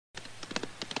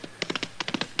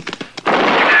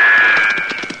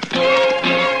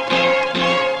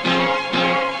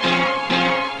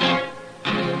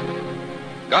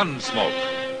Gunsmoke,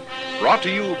 brought to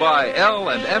you by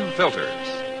L&M Filters.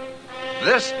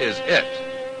 This is it.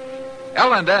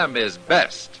 L&M is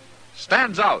best,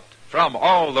 stands out from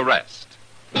all the rest.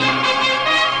 Around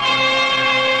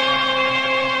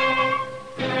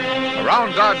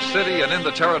Dodge City and in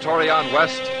the territory on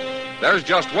West, there's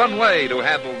just one way to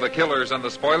handle the killers and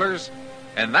the spoilers,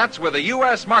 and that's with a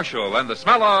U.S. Marshal and the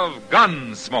smell of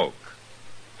Gunsmoke.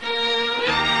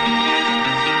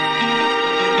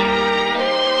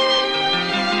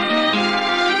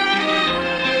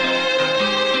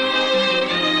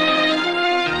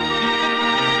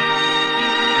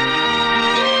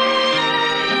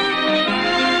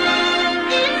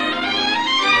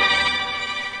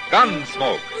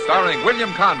 Gunsmoke, starring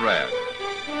William Conrad.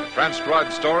 A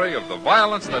transcribed story of the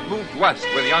violence that moved west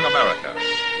with young America.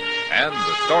 And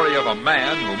the story of a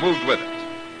man who moved with it.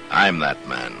 I'm that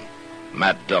man.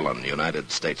 Matt Dillon,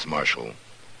 United States Marshal.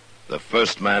 The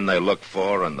first man they look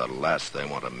for and the last they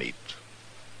want to meet.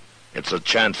 It's a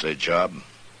chancy job,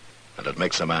 and it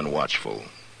makes a man watchful.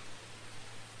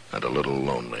 And a little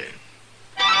lonely.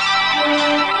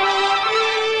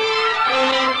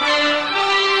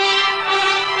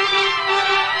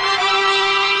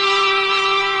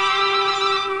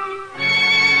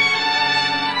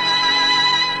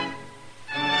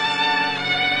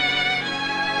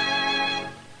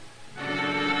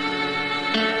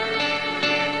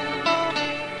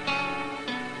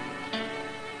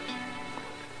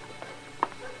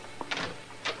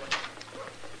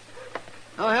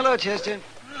 Oh, hello, Chester.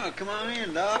 Oh, come on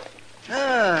in, Doc.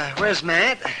 Where's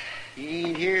Matt? He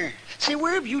ain't here. Say,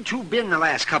 where have you two been the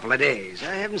last couple of days?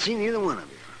 I haven't seen either one of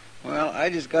you. Well,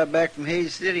 I just got back from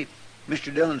Hays City.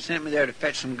 Mr. Dillon sent me there to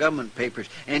fetch some government papers.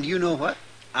 And you know what?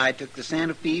 I took the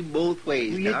Santa Fe both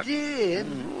ways, Doc. You did?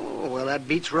 Oh, well, that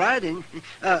beats riding.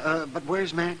 But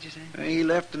where's Matt, you say? He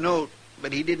left a note,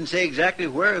 but he didn't say exactly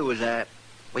where he was at.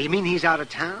 Well, you mean he's out of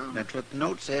town? That's what the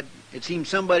note said. It seems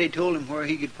somebody told him where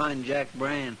he could find Jack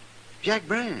Brand. Jack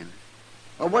Brand?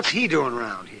 Well, what's he doing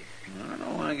around here? I don't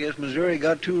know. I guess Missouri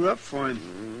got too rough for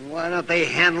him. Why don't they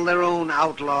handle their own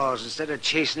outlaws instead of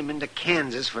chasing them into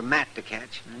Kansas for Matt to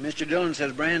catch? And Mr. Dillon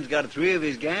says Brand's got 3 of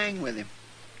his gang with him.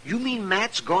 You mean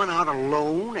Matt's gone out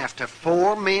alone after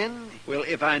 4 men? Well,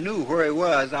 if I knew where he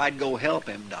was, I'd go help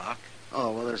him, Doc.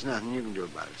 Oh, well, there's nothing you can do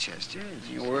about it, Chester.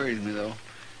 It worries me, though.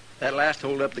 That last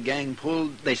holdup the gang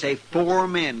pulled, they say 4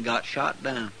 men got shot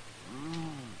down.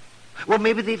 Well,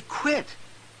 maybe they've quit.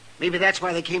 Maybe that's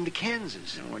why they came to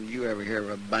Kansas. When you ever hear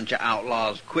of a bunch of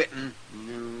outlaws quitting?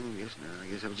 No, I guess not. I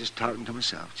guess I was just talking to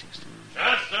myself, Chester.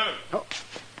 Chester! Oh.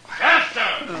 Chester!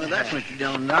 Oh, that's Mr.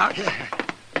 Dillon, Doc.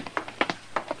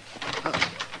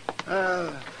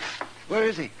 Where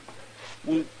is he?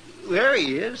 Well, there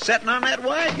he is, sitting on that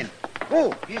wagon.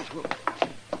 Oh, yes.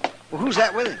 Well, who's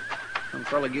that with him? Some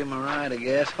fella give him a ride, I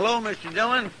guess. Hello, Mr.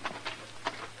 Dillon.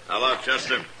 Hello,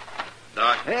 Chester.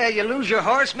 Doc, Hey, you lose your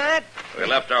horse, Matt? we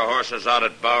left our horses out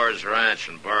at Bauer's Ranch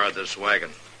and borrowed this wagon.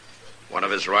 One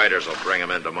of his riders will bring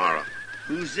him in tomorrow.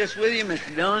 Who's this with you,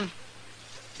 Mr. Dillon?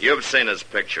 You've seen his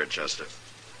picture, Chester.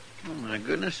 Oh, my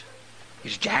goodness.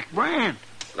 It's Jack Brand.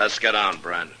 Let's get on,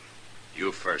 Brandon.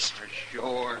 You first.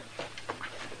 Sure.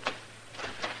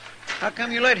 How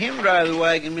come you let him drive the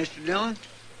wagon, Mr. Dillon?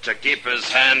 To keep his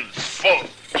hands full,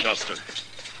 Chester.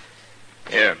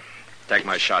 Here, take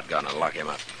my shotgun and lock him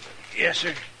up. Yes,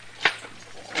 sir.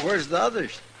 Where's the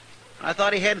others? I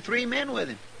thought he had 3 men with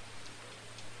him.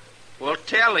 Well,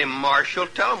 tell him, Marshal.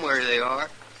 Tell him where they are.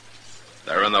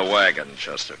 They're in the wagon,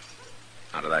 Chester.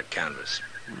 Under that canvas.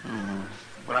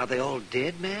 Well, are they all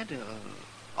dead, Matt?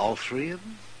 All 3 of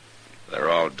them? They're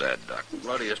all dead, Doc.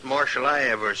 Bloodiest marshal I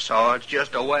ever saw. It's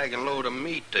just a wagon load of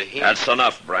meat to him. That's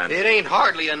enough, Brandon. It ain't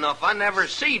hardly enough. I never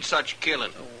seen such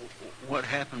killing. What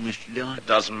happened, Mr. Dillon? It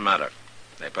doesn't matter.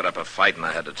 They put up a fight and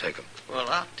I had to take them. Well,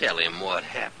 I'll tell him what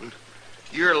happened.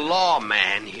 Your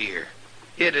lawman here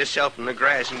hid himself in the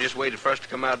grass and just waited for us to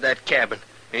come out of that cabin.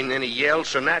 And then he yelled,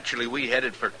 so naturally we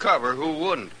headed for cover. Who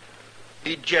wouldn't?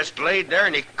 He just laid there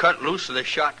and he cut loose of the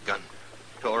shotgun.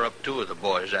 Tore up 2 of the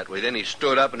boys that way. Then he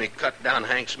stood up and he cut down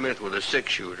Hank Smith with a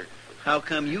 6-shooter. How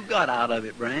come you got out of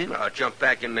it, Brand? I jumped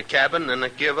back in the cabin and I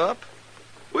give up.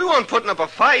 We weren't putting up a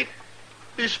fight.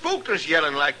 He spooked us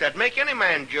yelling like that. Make any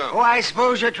man jump. Oh, I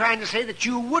suppose you're trying to say that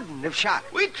you wouldn't have shot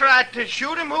him. We tried to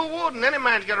shoot him. Who wouldn't? Any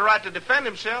man's got a right to defend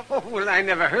himself. Oh, well, I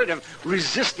never heard of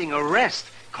resisting arrest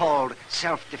called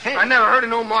self-defense. I never heard of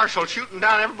no marshal shooting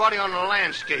down everybody on the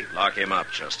landscape. Lock him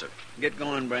up, Chester. Get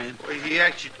going, Brand. Well, he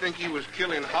actually think he was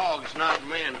killing hogs, not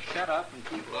men. Shut up and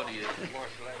keep bloody as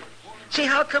marshal ever. See,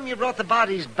 how come you brought the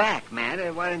bodies back, Matt?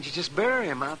 Why didn't you just bury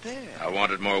them out there? I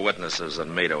wanted more witnesses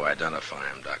than me to identify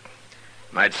him, Doc.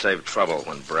 Might save trouble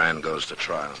when Brand goes to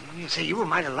trial. You say you were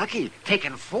mighty lucky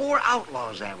taking 4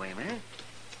 outlaws that way, man.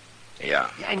 Yeah.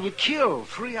 And you killed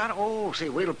 3 out of... Oh, say,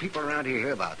 wait till people around here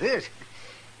hear about this.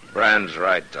 Brand's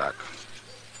right, Doc.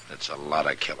 It's a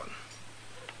lot of killing.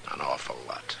 An awful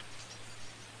lot.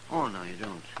 Oh, no, you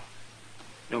don't.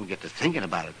 Don't get to thinking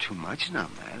about it too much now,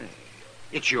 man.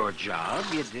 It's your job.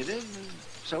 You did it, and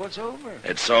so it's over.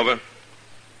 It's over?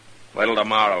 Wait till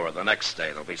tomorrow or the next day.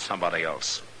 There'll be somebody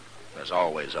else. There's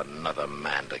always another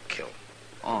man to kill.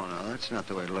 Oh, no, that's not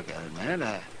the way to look at it,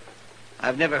 man.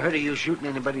 I've never heard of you shooting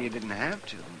anybody you didn't have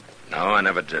to. No, I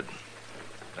never did.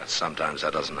 But sometimes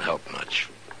that doesn't help much.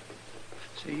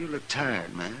 See, you look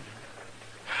tired, man.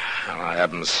 Well, I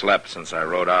haven't slept since I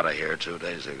rode out of here 2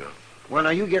 days ago. Well,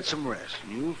 now, you get some rest,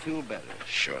 and you'll feel better.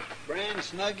 Sure. Brand's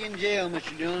snug in jail,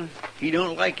 Mr. Dillon. He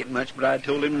don't like it much, but I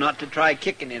told him not to try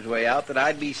kicking his way out, that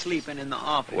I'd be sleeping in the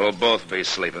office. We'll both be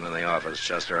sleeping in the office,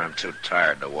 Chester. I'm too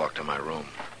tired to walk to my room.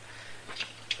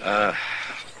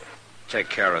 Take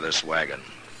care of this wagon.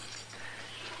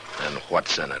 And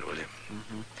what's in it, will you?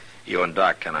 Mm-hmm. You and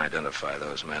Doc can identify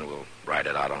those men. We'll write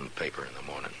it out on paper in the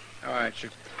morning. All right, sir.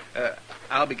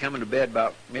 I'll be coming to bed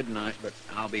about midnight, but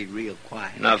I'll be real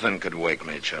quiet. Nothing could wake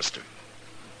me, Chester.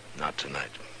 Not tonight.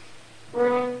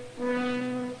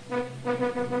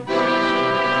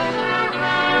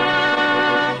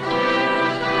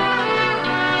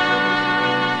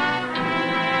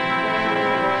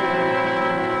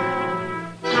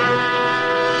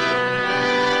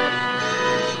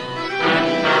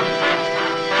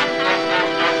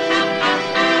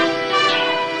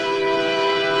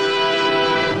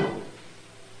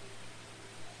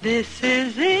 This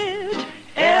is it,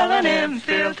 L&M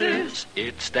Filters.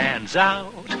 It stands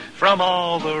out from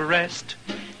all the rest.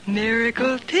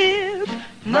 Miracle tip,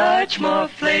 much more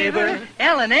flavor.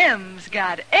 L&M's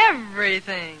got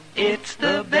everything. It's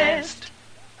the best.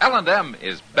 L&M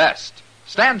is best.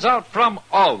 Stands out from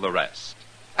all the rest.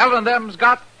 L&M's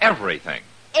got everything.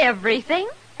 Everything?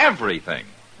 Everything.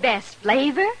 Best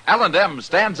flavor? L&M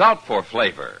stands out for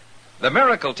flavor. The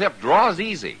Miracle Tip draws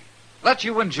easy. Lets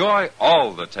you enjoy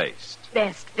all the taste.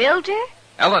 Best filter?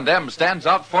 L&M stands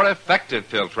out for effective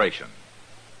filtration.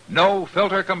 No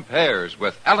filter compares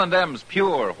with L&M's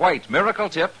pure white Miracle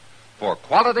Tip for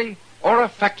quality or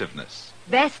effectiveness.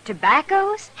 Best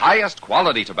tobaccos? Highest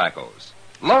quality tobaccos.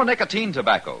 Low nicotine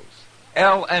tobaccos.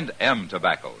 L&M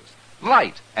tobaccos.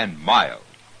 Light and mild.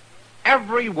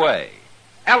 Every way,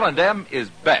 L&M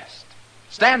is best.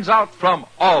 Stands out from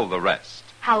all the rest.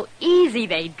 How easy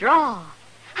they draw.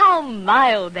 How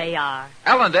mild they are.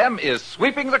 L&M is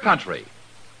sweeping the country.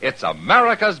 It's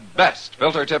America's best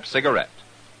filter tip cigarette.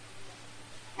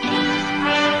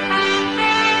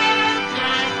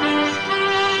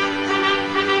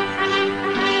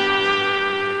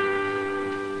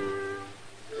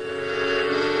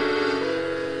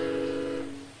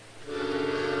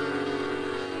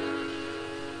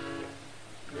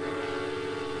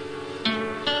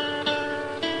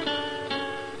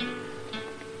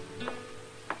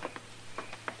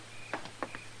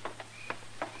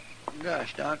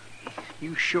 Gosh, Doc,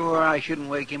 you sure I shouldn't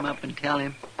wake him up and tell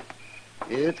him?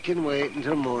 It can wait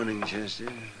until morning, Chester.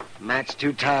 Matt's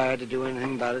too tired to do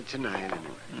anything about it tonight,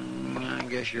 anyway. I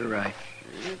guess you're right.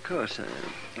 Of course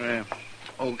I am.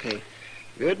 Okay.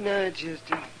 Good night,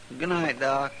 Chester. Good night,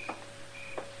 Doc.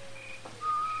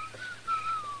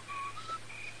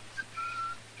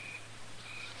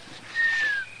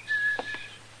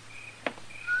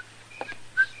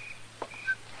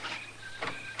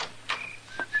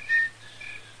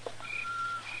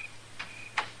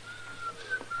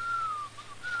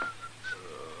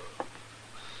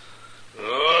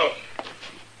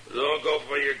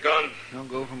 Don't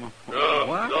go from a... No,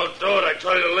 What? don't do it. I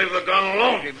tell you to leave the gun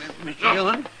alone. Mr.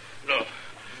 Dillon? No.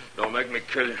 Don't make me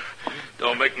kill you.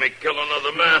 Don't make me kill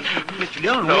another man. Mr.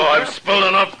 Dillon, No, wait. I've spilled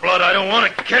enough blood. I don't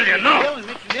want to kill you. No.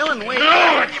 Mr. Dillon, wait.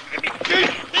 No.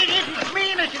 It isn't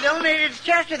me, Mr. Dillon. It's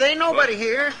Chester. There ain't nobody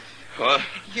here. What?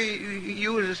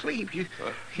 You was asleep.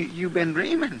 You've been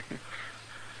dreaming.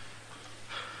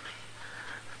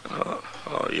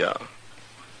 Oh, yeah.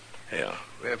 Yeah.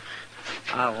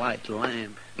 I'll light the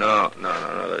lamp. No.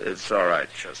 It's all right,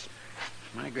 Chester.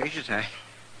 My gracious,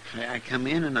 I come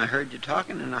in and I heard you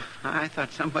talking, and I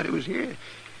thought somebody was here.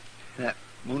 That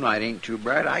moonlight ain't too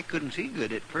bright. I couldn't see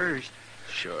good at first.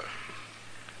 Sure.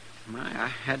 I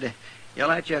had to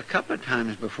yell at you a couple of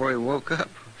times before you woke up.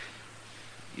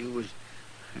 You was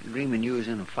dreaming you was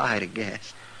in a fight, I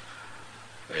guess.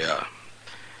 Yeah.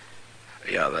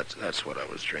 Yeah, that's what I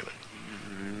was dreaming.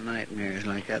 Nightmares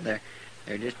like that,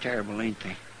 they're just terrible, ain't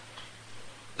they?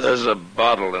 There's a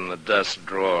bottle in the desk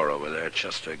drawer over there.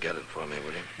 Chester, get it for me,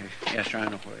 will you? Yes, sir, I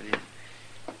know where it is.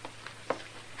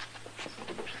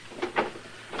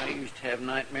 I used to have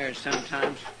nightmares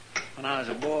sometimes when I was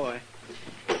a boy,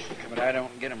 but I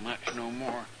don't get them much no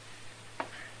more.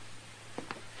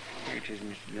 Here it is,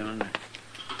 Mr. Dillon. A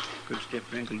good stiff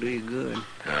drink will do you good.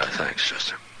 Thanks,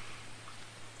 Chester.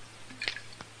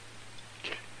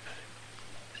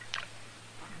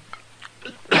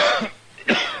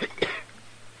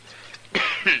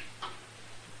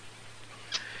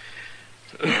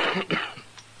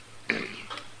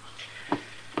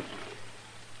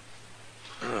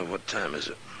 What time is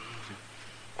it?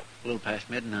 A little past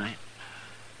midnight.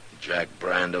 Jack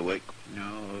Brand awake?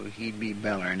 No, he'd be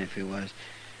bellering if he was.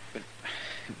 But,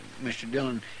 Mr.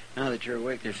 Dillon, now that you're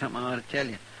awake, there's something I ought to tell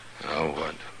you. Oh,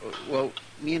 what? Well,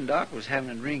 me and Doc was having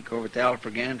a drink over at the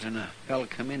Alfregans, and a fella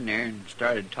come in there and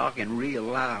started talking real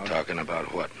loud. Talking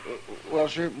about what? Well,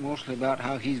 sir, mostly about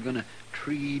how he's going to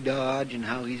tree dodge and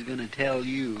how he's going to tell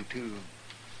you, too.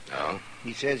 Oh?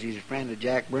 He says he's a friend of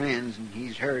Jack Brand's, and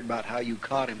he's heard about how you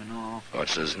caught him and all.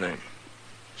 What's his name?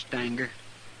 Stanger.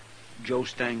 Joe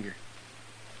Stanger.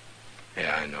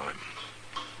 Yeah, I know him.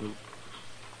 Well, do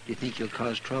you think he'll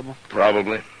cause trouble?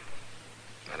 Probably.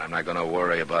 But I'm not going to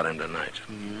worry about him tonight.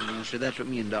 No, sir, that's what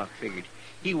me and Doc figured.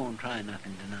 He won't try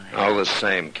nothing tonight. All the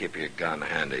same, keep your gun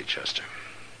handy, Chester.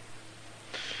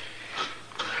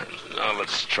 Now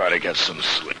let's try to get some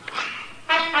sleep.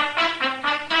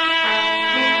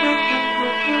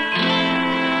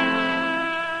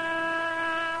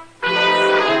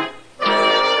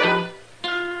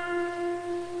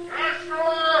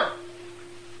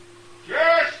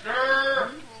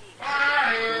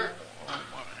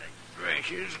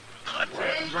 What's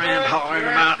that Brand hollering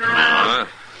about now?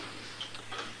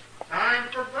 Time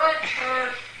for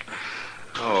breakfast.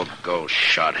 Oh, go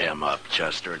shut him up,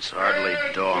 Chester. It's hardly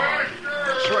dawn.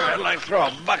 I swear I'd like to throw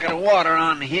a bucket of water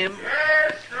on him.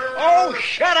 Yes, sir. Oh,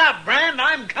 shut up, Brand.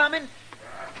 I'm coming.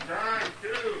 Time,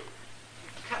 too.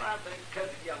 Cut out that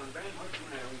cut yelling, Brand. What's the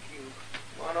matter with you?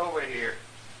 Come on over here.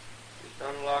 Just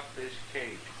unlock this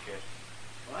cage, Chester.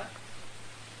 What?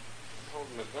 I'm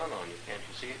holding a gun on you. Can't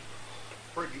you see it?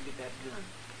 Where'd you get that gun?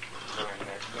 All right,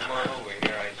 now, come on over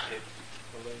here, I said.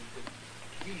 Well,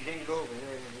 the keys ain't over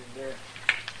there. They're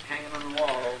hanging on the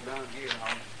wall down here.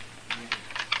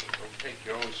 Don't take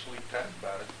your own sweet time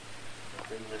about it. I've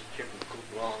been in this chicken coop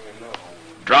long enough.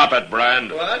 Drop it,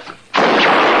 Brand. What?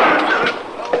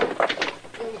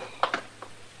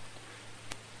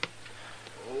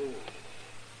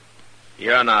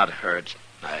 You're not hurt.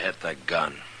 I hit the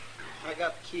gun. I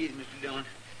got the keys, Mr. Dillon.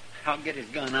 I'll get his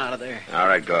gun out of there. All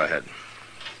right, go ahead.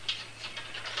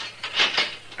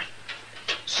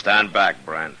 Stand back,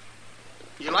 Brand.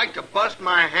 You like to bust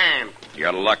my hand.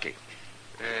 You're lucky.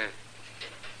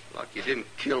 Luck you didn't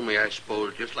kill me, I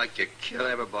suppose, just like you kill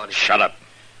everybody. Shut up.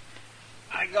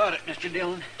 I got it, Mr.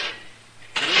 Dillon.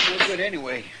 It ain't no good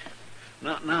anyway.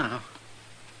 Not now.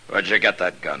 Where'd you get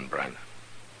that gun, Brand?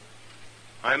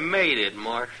 I made it,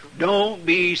 Marshal. Don't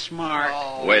be smart.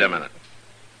 Oh. Wait a minute.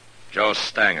 Joe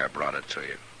Stanger brought it to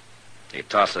you. He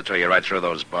tossed it to you right through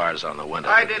those bars on the window.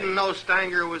 I didn't know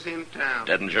Stanger was in town.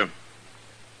 Didn't you?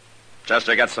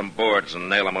 Chester, get some boards and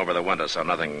nail them over the window so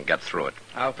nothing can get through it.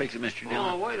 I'll fix it, Mr. Oh,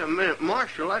 Dillon. wait a minute,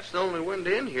 Marshal. That's the only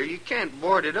window in here. You can't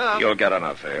board it up. You'll get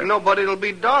enough air. No, but it'll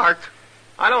be dark.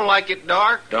 I don't like it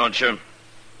dark. Don't you?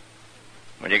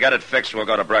 When you get it fixed, we'll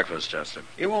go to breakfast, Chester.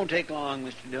 It won't take long,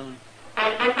 Mr. Dillon.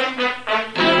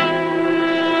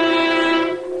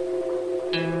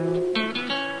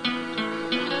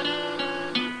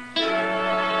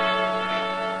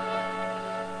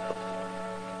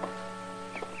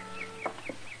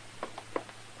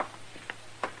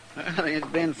 Well, it's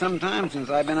been some time since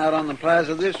I've been out on the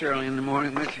plaza this early in the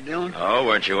morning, Mr. Dillon. Oh,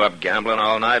 weren't you up gambling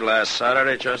all night last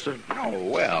Saturday, Chester? Oh,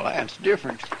 well, that's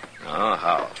different. Oh,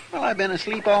 how? Well, I've been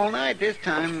asleep all night this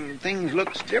time. Things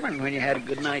looks different when you had a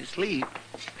good night's sleep.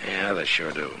 Yeah, they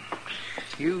sure do.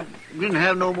 You didn't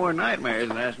have no more nightmares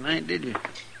last night, did you?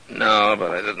 No,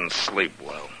 but I didn't sleep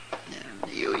well.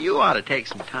 You ought to take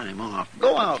some time off.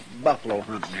 Go out buffalo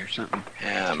hunting or something.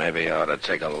 Yeah, maybe I ought to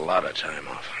take a lot of time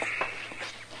off.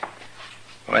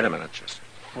 Wait a minute, Chester.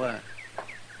 What?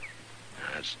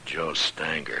 That's Joe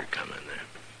Stanger coming there.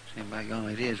 Say, by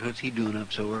golly, it is. What's he doing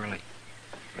up so early?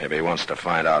 Maybe he wants to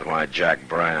find out why Jack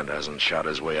Brand hasn't shot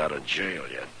his way out of jail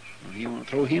yet. Well, he won't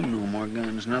throw him no more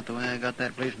guns. Not the way I got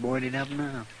that place boarded up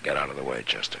now. Get out of the way,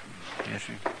 Chester. Yes,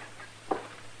 sir.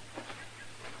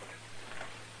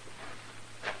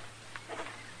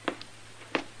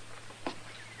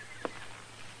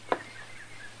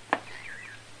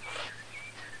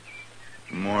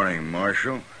 Morning,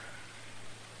 Marshal.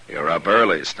 You're up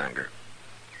early, Stanger.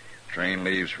 Train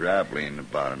leaves for Abilene in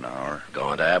about an hour.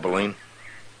 Going to Abilene?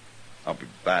 I'll be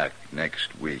back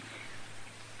next week.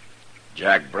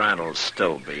 Jack Brandt'll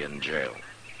still be in jail.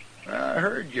 I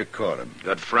heard you caught him.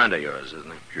 Good friend of yours,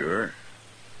 isn't he? Sure.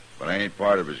 But I ain't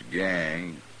part of his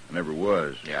gang. I never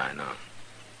was. Yeah, I know.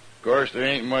 Of course, there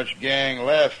ain't much gang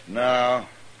left now.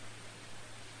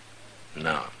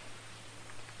 No.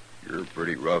 You're a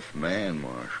pretty rough man,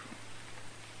 Marshal.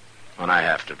 When I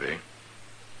have to be.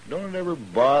 Don't it ever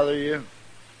bother you,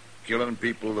 killing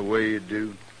people the way you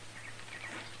do?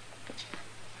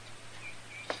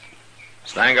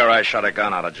 Stanger, I shot a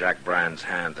gun out of Jack Brand's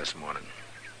hand this morning.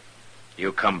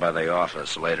 You come by the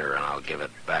office later, and I'll give it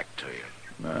back to you.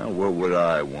 Now, what would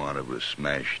I want of a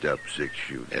smashed-up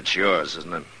six-shooter? It's yours,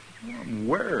 isn't it? I'm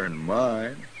wearing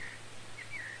mine.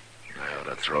 I ought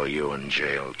to throw you in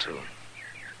jail, too.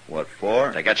 What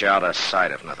for? To get you out of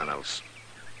sight, if nothing else.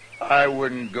 I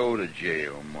wouldn't go to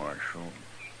jail, Marshal.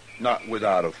 Not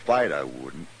without a fight, I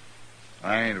wouldn't.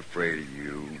 I ain't afraid of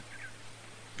you.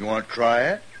 You want to try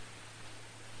it?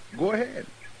 Go ahead.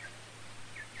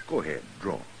 Go ahead,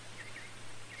 draw.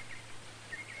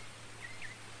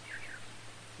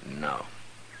 No.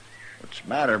 What's the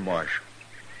matter, Marshal?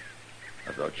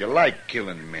 I thought you liked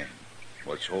killing men.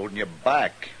 What's holding you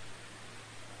back?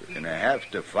 You're going to have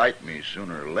to fight me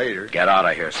sooner or later. Get out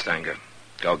of here, Stanger.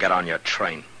 Go get on your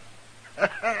train.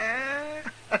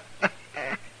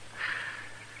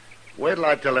 Wait till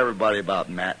I tell everybody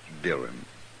about Matt Dillon.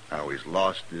 How he's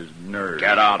lost his nerve.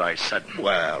 Get out, I said.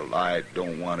 Well, I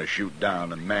don't want to shoot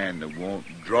down a man that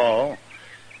won't draw.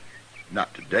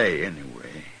 Not today,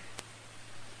 anyway.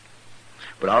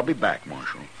 But I'll be back,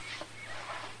 Marshal.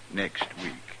 Next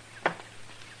week.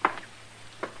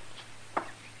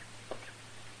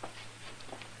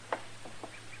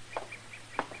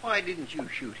 Why didn't you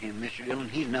shoot him, Mr. Dillon?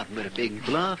 He's nothing but a big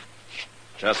bluff.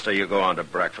 Chester, you go on to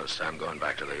breakfast. I'm going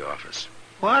back to the office.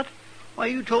 What? Why,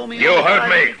 you told me... You heard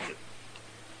me.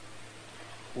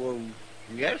 Well,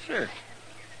 yes, sir.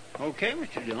 Okay,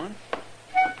 Mr. Dillon.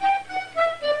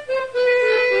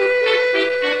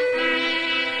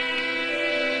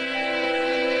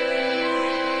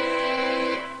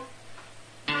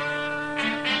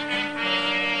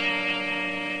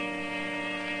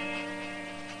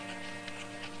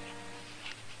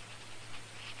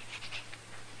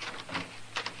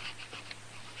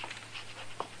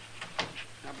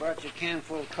 I brought you a can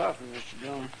full of coffee, Mr.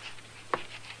 Dillon.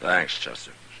 Thanks,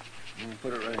 Chester. I'm going to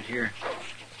put it right here.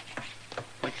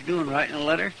 What you doing, writing a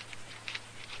letter?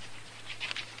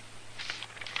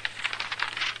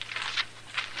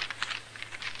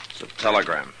 It's a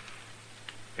telegram.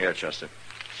 Here, Chester.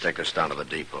 Take this down to the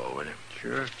depot, will you?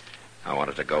 Sure. I want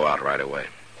it to go out right away.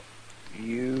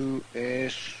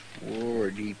 U.S. War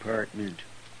Department.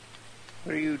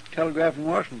 What are you telegraphing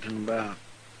Washington about?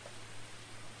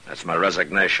 That's my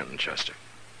resignation, Chester.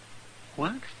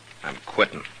 What? I'm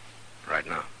quitting right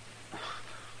now.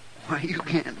 Why, you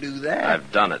can't do that.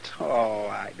 I've done it. Oh,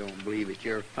 I don't believe it.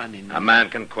 You're funny now. A man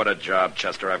can quit a job,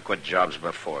 Chester. I've quit jobs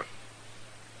before.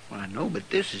 Well, I know,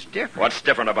 but this is different. What's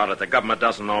different about it? The government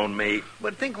doesn't own me.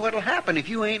 But think what'll happen if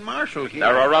you ain't marshal here.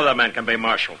 There are other men can be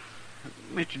marshal.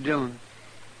 Mr. Dillon.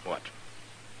 What?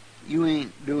 You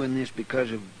ain't doing this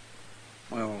because of,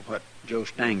 well, what Joe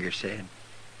Stanger said.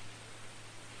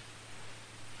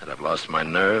 That I've lost my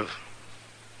nerve?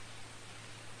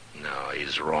 No,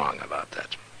 he's wrong about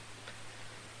that.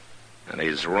 And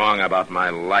he's wrong about my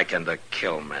liking to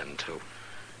kill men, too.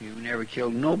 You never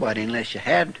killed nobody unless you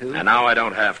had to. And now I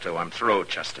don't have to. I'm through,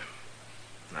 Chester.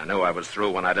 I knew I was through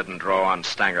when I didn't draw on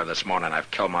Stanger this morning. I've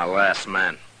killed my last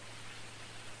man.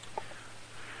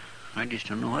 I just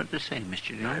don't know what to say,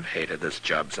 Mr. Dillon. I've hated this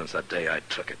job since the day I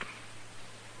took it.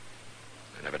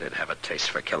 I never did have a taste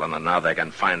for killing, and now they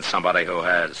can find somebody who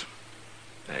has.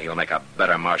 And he'll make a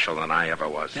better marshal than I ever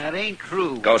was. That ain't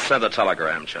true. Go send a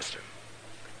telegram, Chester.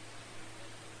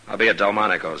 I'll be at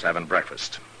Delmonico's having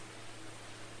breakfast.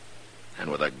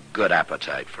 And with a good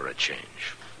appetite for a change.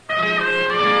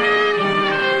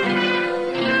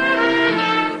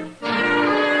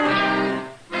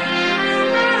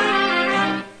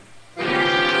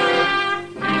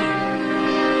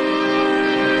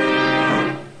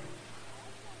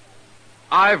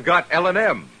 I've got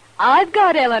L&M. I've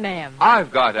got L&M.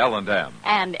 I've got L&M.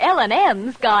 And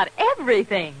L&M's got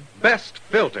everything. Best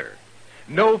filter.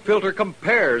 No filter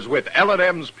compares with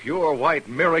L&M's pure white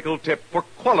Miracle Tip for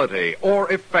quality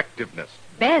or effectiveness.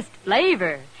 Best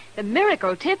flavor. The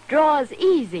Miracle Tip draws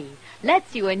easy.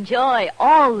 Lets you enjoy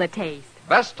all the taste.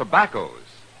 Best tobaccos.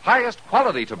 Highest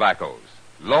quality tobaccos.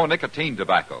 Low nicotine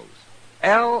tobaccos.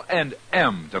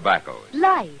 L&M tobaccos.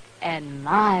 Light and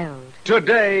mild.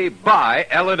 Today, buy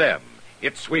L&M.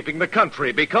 It's sweeping the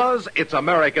country because it's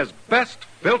America's best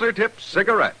filter-tip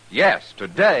cigarette. Yes,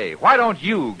 today, why don't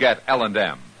you get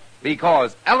L&M?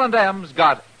 Because L&M's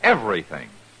got everything.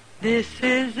 This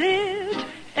is it.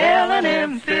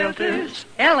 L&M filters.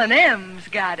 L&M's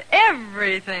got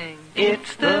everything.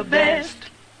 It's the best.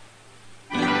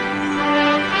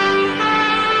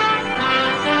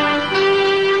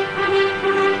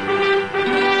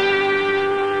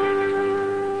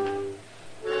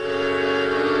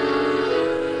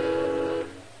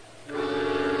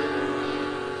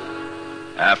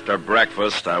 After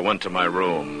breakfast, I went to my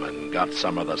room and got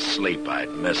some of the sleep I'd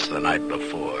missed the night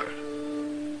before.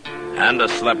 And I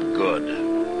slept good.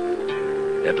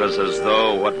 It was as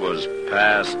though what was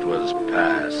past,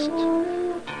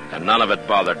 and none of it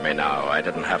bothered me now. I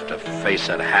didn't have to face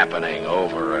it happening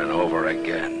over and over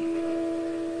again.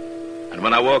 And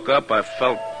when I woke up, I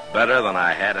felt better than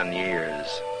I had in years.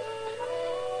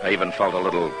 I even felt a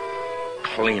little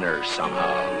cleaner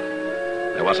somehow.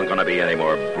 There wasn't going to be any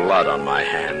more blood on my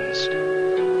hands.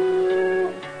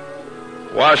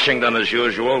 Washington, as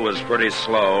usual, was pretty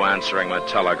slow answering my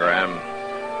telegram.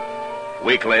 A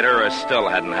week later, I still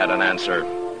hadn't had an answer.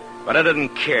 But I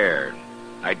didn't care.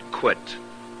 I'd quit,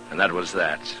 and that was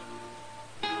that.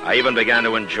 I even began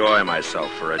to enjoy myself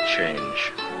for a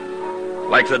change.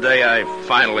 Like the day I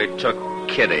finally took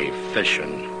Kitty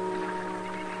fishing.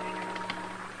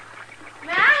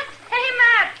 Matt? Hey,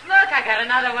 Matt, look, I got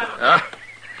another one.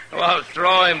 Well,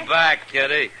 throw him back,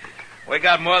 Kitty. We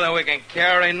got more than we can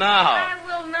carry now. I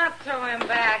will not throw him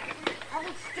back.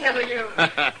 Hold still, you.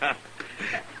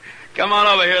 Come on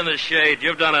over here in the shade.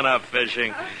 You've done enough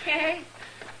fishing. Okay.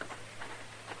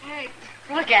 Hey,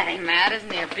 look at him, Matt.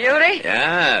 Isn't he a beauty?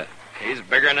 Yeah, he's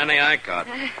bigger than any I caught.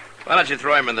 Why don't you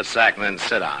throw him in the sack and then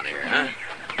sit down here, huh?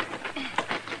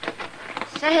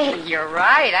 Say, you're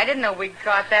right. I didn't know we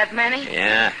caught that many.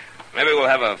 Yeah. Maybe we'll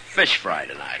have a fish fry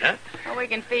tonight, huh? Well, we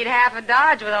can feed half a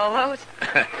Dodge with all those.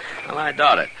 Well, I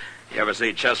doubt it. You ever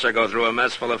see Chester go through a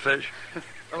mess full of fish?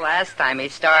 The last time he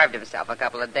starved himself a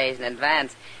couple of days in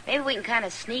advance. Maybe we can kind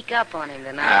of sneak up on him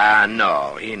tonight.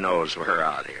 No. He knows we're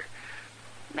out here.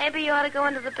 Maybe you ought to go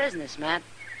into the business, Matt.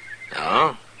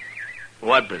 Oh?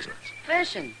 What business?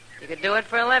 Fishing. You could do it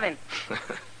for a living.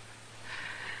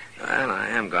 Well, I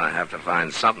am going to have to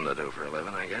find something to do for a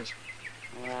living, I guess.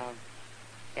 Well,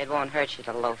 it won't hurt you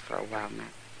to loaf for a while, Matt.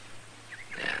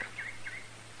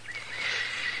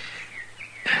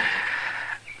 Yeah.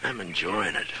 I'm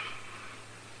enjoying it.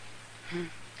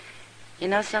 You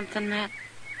know something, Matt?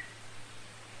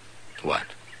 What?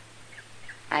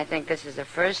 I think this is the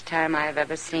first time I've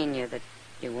ever seen you that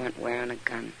you weren't wearing a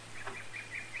gun.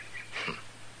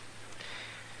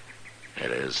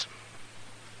 It is.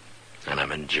 And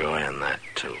I'm enjoying that,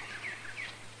 too.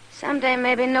 Someday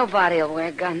maybe nobody will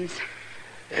wear guns.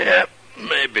 Yeah,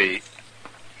 maybe.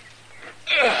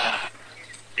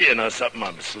 You know something?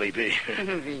 I'm sleepy.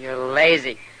 You're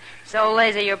lazy. So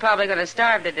lazy you're probably going to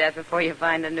starve to death before you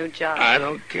find a new job. I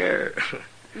don't care.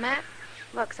 Matt,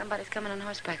 look, somebody's coming on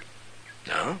horseback.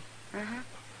 No? Uh-huh.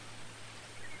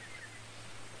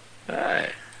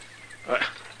 Hey. Well,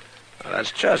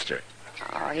 that's Chester.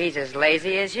 Oh, he's as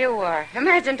lazy as you are.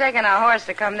 Imagine taking a horse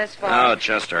to come this far. Oh,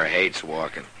 Chester hates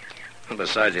walking.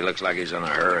 Besides, he looks like he's in a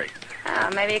hurry. Oh,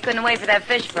 maybe he couldn't wait for that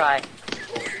fish fry.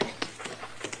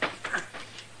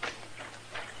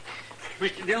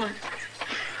 Mr. Dillon.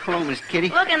 Hello, Miss Kitty.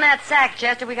 Look in that sack,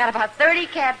 Chester. We got about 30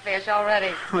 catfish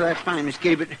already. Well, that's fine, Miss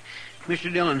Kitty, but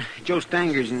Mr. Dillon, Joe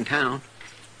Stanger's in town.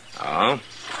 Oh?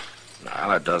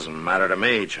 Well, it doesn't matter to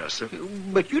me, Chester.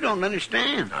 But you don't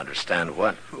understand. Understand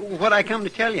what? What I come to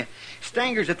tell you.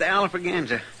 Stanger's at the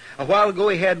Alfraganza. A while ago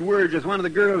he had words with one of the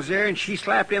girls there, and she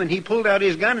slapped him, and he pulled out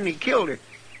his gun, and he killed her.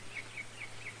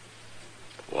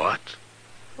 What?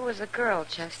 Who was the girl,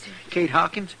 Chester? Kate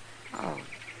Hawkins. Oh,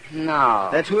 no.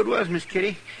 That's who it was, Miss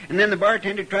Kitty. And then the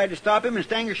bartender tried to stop him, and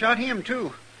Stanger shot him,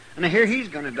 too. And I hear he's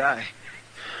going to die.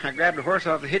 I grabbed the horse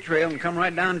off the hitch rail and come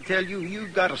right down to tell you,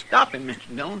 you've got to stop him,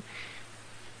 Mr. Dillon.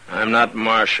 I'm not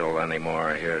marshal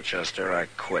anymore here, Chester. I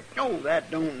quit. Oh,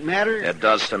 that don't matter. It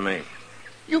does to me.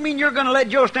 You mean you're going to let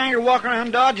Joe Stanger walk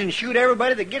around Dodge and shoot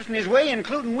everybody that gets in his way,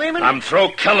 including women? I'm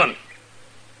through killing.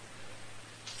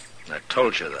 I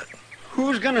told you that.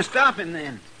 Who's going to stop him,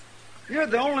 then? You're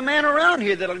the only man around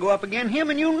here that'll go up against him,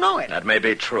 and you know it. That may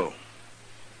be true.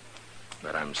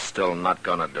 But I'm still not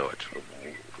going to do it.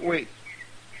 Wait,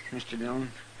 Mr.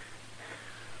 Dillon.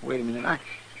 Wait a minute.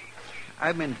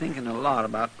 I've been thinking a lot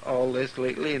about all this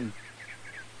lately, and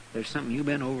there's something you've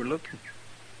been overlooking.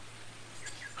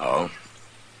 Oh?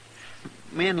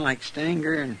 Men like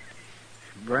Stanger and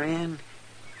Brand,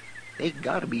 they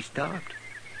gotta be stopped.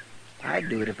 I'd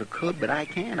do it if I could, but I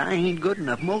can't. I ain't good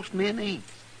enough. Most men ain't.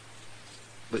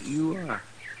 But you are.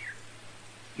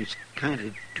 It's kind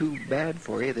of too bad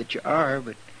for you that you are,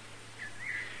 but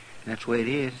that's the way it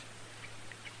is.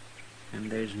 And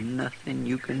there's nothing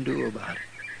you can do about it.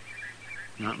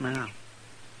 Not now.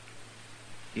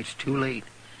 It's too late.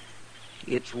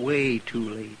 It's way too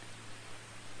late.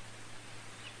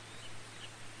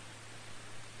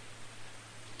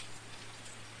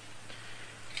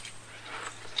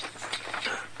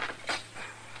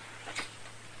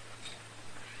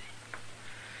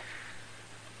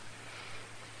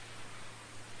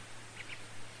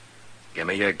 Give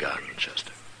me your gun,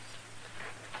 Chester.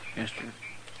 Chester.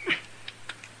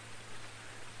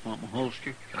 Want my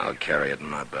holster? I'll carry it in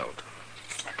my belt.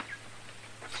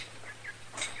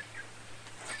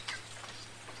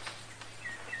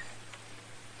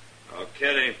 Oh,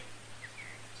 Kitty.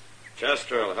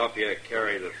 Chester will help you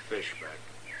carry the fish back.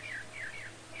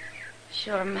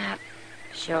 Sure, Matt.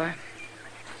 Sure.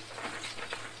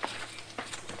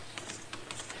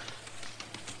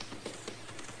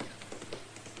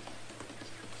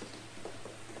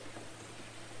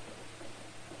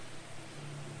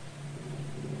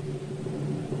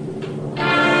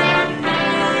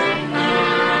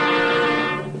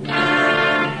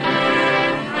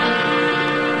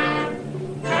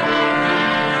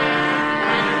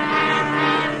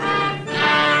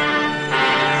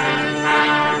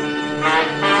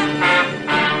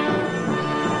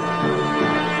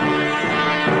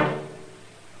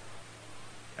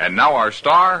 And now our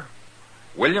star,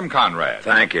 William Conrad.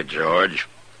 Thank you, George.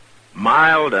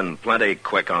 Mild and plenty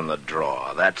quick on the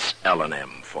draw. That's L&M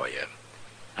for you.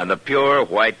 And the pure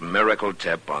white miracle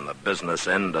tip on the business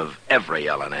end of every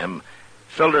L&M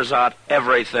filters out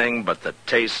everything but the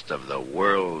taste of the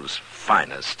world's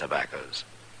finest tobaccos.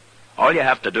 All you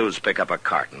have to do is pick up a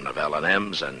carton of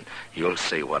L&Ms and you'll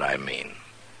see what I mean.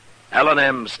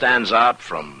 L&M stands out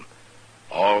from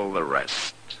all the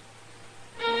rest.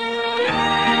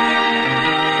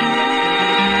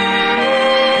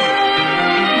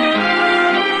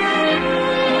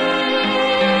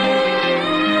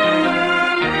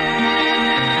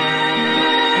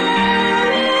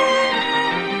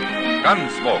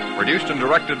 Gunsmoke, produced and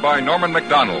directed by Norman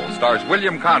MacDonald, stars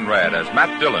William Conrad as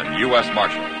Matt Dillon, U.S.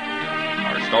 Marshal.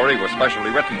 Our story was specially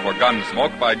written for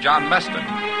Gunsmoke by John Meston,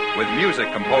 with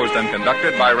music composed and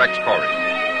conducted by Rex Corey.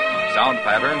 Sound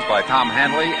patterns by Tom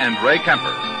Hanley and Ray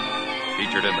Kemper.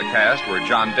 Featured in the cast were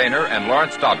John Daner and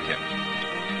Lawrence Dobkin.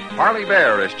 Harley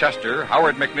Bear is Chester,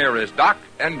 Howard McNear is Doc,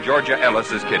 and Georgia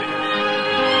Ellis is Kitty.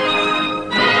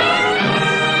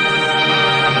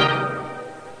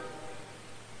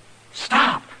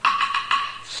 Stop.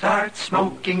 Start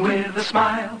smoking with a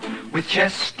smile with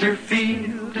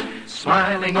Chesterfield.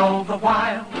 Smiling all the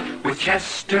while with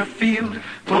Chesterfield.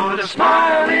 Put a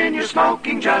smile in your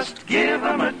smoking, just give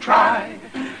 'em a try.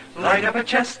 Light up a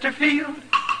Chesterfield,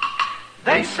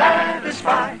 they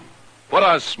satisfy. Put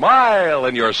a smile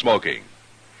in your smoking.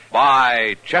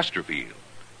 Buy Chesterfield.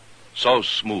 So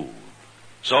smooth,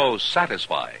 so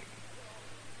satisfying.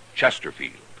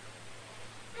 Chesterfield.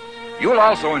 You'll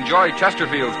also enjoy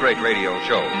Chesterfield's great radio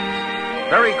shows.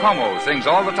 Perry Como sings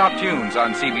all the top tunes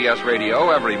on CBS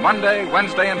Radio every Monday,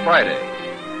 Wednesday, and Friday.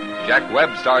 Jack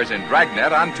Webb stars in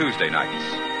Dragnet on Tuesday nights.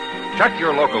 Check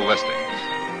your local listings.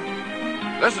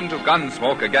 Listen to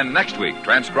Gunsmoke again next week,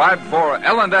 transcribed for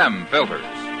L&M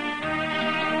Filters.